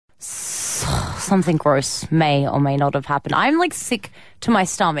something gross may or may not have happened. I'm like sick to my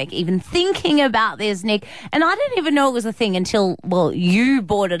stomach even thinking about this, Nick. And I didn't even know it was a thing until, well, you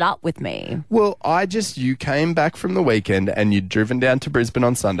brought it up with me. Well, you came back from the weekend and you'd driven down to Brisbane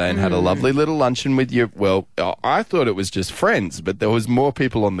on Sunday and had a lovely little luncheon with your, well, I thought it was just friends, but there was more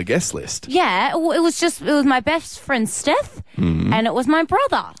people on the guest list. Yeah, it was my best friend Steph and it was my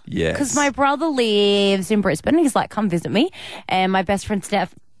brother. Yes. Because my brother lives in Brisbane. He's like, come visit me. And my best friend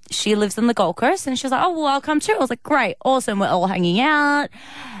Steph, she lives in the Gold Coast, and she was like, oh, well, I'll come too. I was like, great, awesome. We're all hanging out.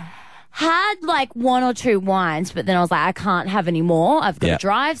 Had like one or two wines, but then I was like, I can't have any more. I've got to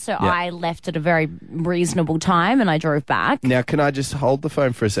drive. So I left at a very reasonable time and I drove back. Now, can I just hold the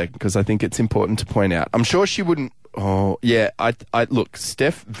phone for a second? Because I think it's important to point out. I'm sure she wouldn't. Oh, yeah. I look,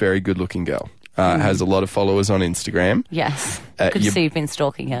 Steph, very good looking girl. Has a lot of followers on Instagram. Yes. Good to see you've been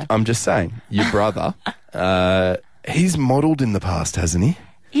stalking her. I'm just saying, your brother, he's modelled in the past, hasn't he?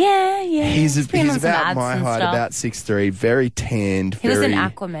 Yeah. He's about my height, about 6'3", very tanned. He was in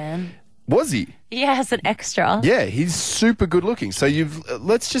Aquaman. Was he? Yeah, as an extra. Yeah, he's super good looking. So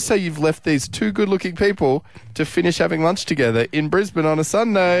let's just say you've left these two good looking people to finish having lunch together in Brisbane on a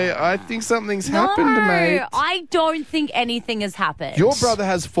Sunday. I think something's happened, mate. No, I don't think anything has happened. Your brother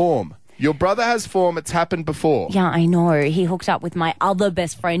has form. It's happened before. Yeah, I know. He hooked up with my other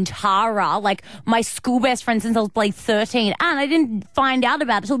best friend, Tara, like my school best friend since I was like 13. And I didn't find out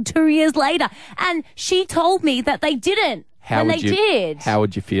about it until 2 years later. And she told me that they didn't. How would you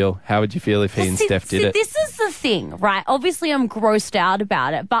feel? How would you feel if he and Steph did it? This is the thing, right? Obviously, I'm grossed out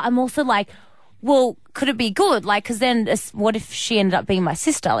about it, but I'm also like, well, could it be good? Like, because then what if she ended up being my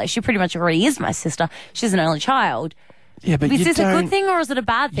sister? Like, she pretty much already is my sister. She's an only child. Yeah, but is this a good thing or is it a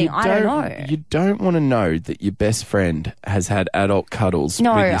bad thing? I don't know. You don't want to know that your best friend has had adult cuddles with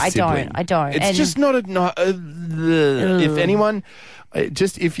your sibling. I don't. It's just not if anyone,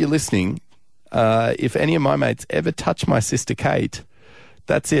 if you're listening, if any of my mates ever touch my sister Kate,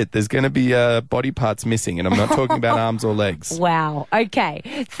 that's it. There's going to be body parts missing, and I'm not talking about arms or legs. Wow. Okay.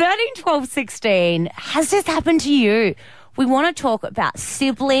 13, 12, 16. Has this happened to you? We want to talk about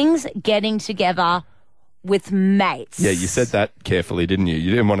siblings getting together with mates. Yeah, you said that carefully, didn't you?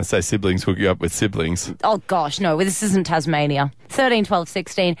 You didn't want to say siblings hook you up with siblings. Oh, gosh, no. This isn't Tasmania. 13, 12,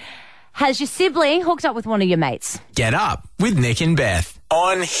 16. Has your sibling hooked up with one of your mates? Get up with Nick and Beth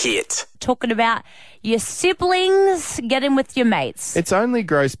on Hit. Talking about your siblings getting with your mates. It's only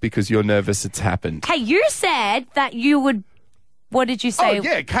gross because you're nervous it's happened. Hey, you said that you would... What did you say? Oh,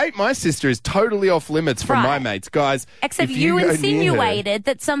 yeah. Kate, my sister, is totally off limits from my mates. Guys, except you insinuated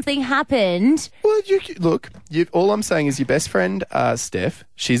that something happened. Well, all I'm saying is your best friend, Steph,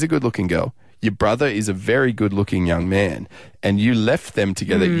 she's a good-looking girl. Your brother is a very good-looking young man, and you left them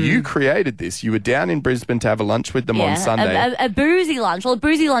together. You created this. You were down in Brisbane to have a lunch with them on Sunday. A boozy lunch. Well, a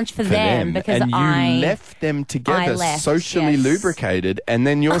boozy lunch for them. Because and you left them together, socially lubricated, and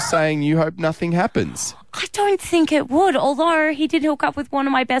then you're saying you hope nothing happens. I don't think it would, although he did hook up with one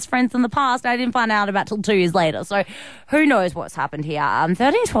of my best friends in the past. I didn't find out about till 2 years later, so who knows what's happened here.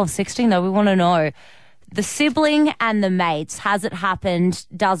 13, 12, 16, though, we want to know. The sibling and the mates, has it happened?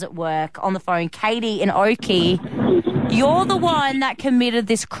 Does it work? On the phone, Katie in Oakey, you're the one that committed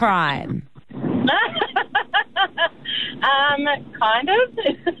this crime. Kind of.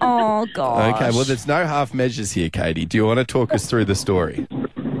 Oh, gosh. Okay, well, there's no half measures here, Katie. Do you want to talk us through the story?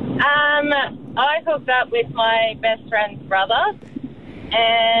 I hooked up with my best friend's brother,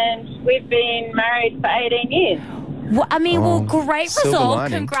 and we've been married for 18 years. Well, great result.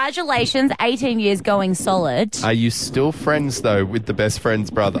 Lining. Congratulations, 18 years going solid. Are you still friends, though, with the best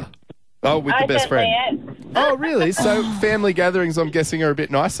friend's brother? Oh, with the best friend. Am. Oh, really? So family gatherings, I'm guessing, are a bit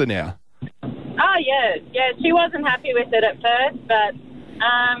nicer now. Oh, yeah. Yeah, she wasn't happy with it at first, but,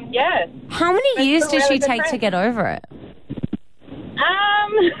 yeah. How many years did she take to get over it?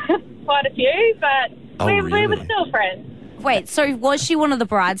 Quite a few, but we were still friends. Wait, so was she one of the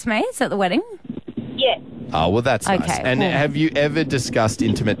bridesmaids at the wedding? Yes. Oh, well, that's nice. Okay, and have you ever discussed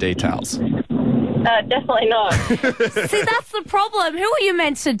intimate details? Definitely not. See, that's the problem. Who are you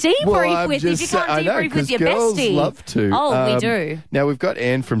meant to debrief with if you can't debrief with your girls bestie? Love to. Oh, we do. Now, we've got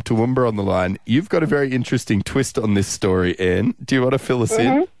Anne from Toowoomba on the line. You've got a very interesting twist on this story, Anne. Do you want to fill us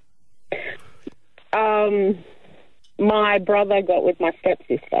in? My brother got with my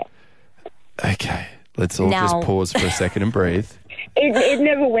stepsister. Okay. Let's all just pause for a second and breathe. It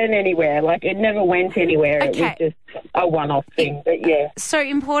never went anywhere. It never went anywhere. Okay. It was just a one-off thing, but yeah. So,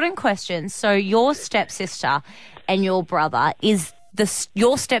 important question. So, your stepsister and your brother, is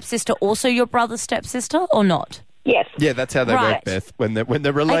your stepsister also your brother's stepsister or not? Yes. Yeah, that's how they work, Beth. When they're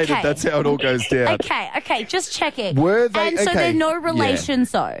related, that's how it all goes down. Okay, just checking. Were they? And so they're no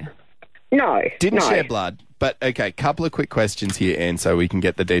relations, though? No. Didn't no. share blood. But, okay, couple of quick questions here, Anne, so we can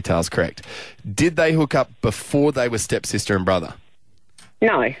get the details correct. Did they hook up before they were stepsister and brother?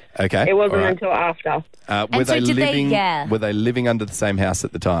 No. Okay. It wasn't all right. until after. Were so they did they- living? yeah. Were they living under the same house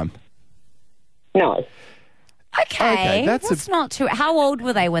at the time? No. Okay, that's that's not too. How old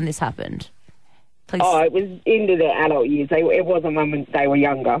were they when this happened? Please. Oh, it was into their adult years. It wasn't when they were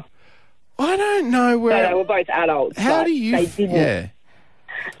younger. I don't know So where. they were both adults. How but do you? They didn't. Yeah.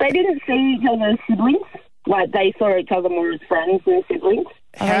 They didn't see each other as siblings. Like, they saw each other more as friends than siblings.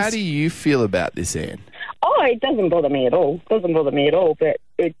 How do you feel about this, Anne? Oh, it doesn't bother me at all. Doesn't bother me at all, but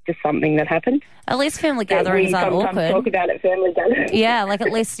it's just something that happened. At least family That gatherings we aren't sometimes talk awkward. about at family gatherings. Yeah, like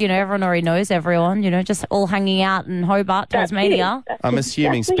at least, everyone already knows everyone, just all hanging out in Hobart, That's Tasmania. it. I'm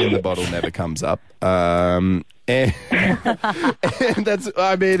assuming That's spin the it. bottle never comes up. And that's.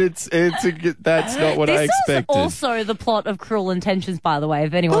 I mean, that's not what I This is expected. also the plot of Cruel Intentions, by the way,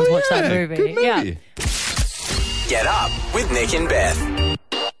 if anyone's watched that movie. Good movie. Yeah. Get up with Nick and Beth.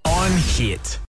 On Hit.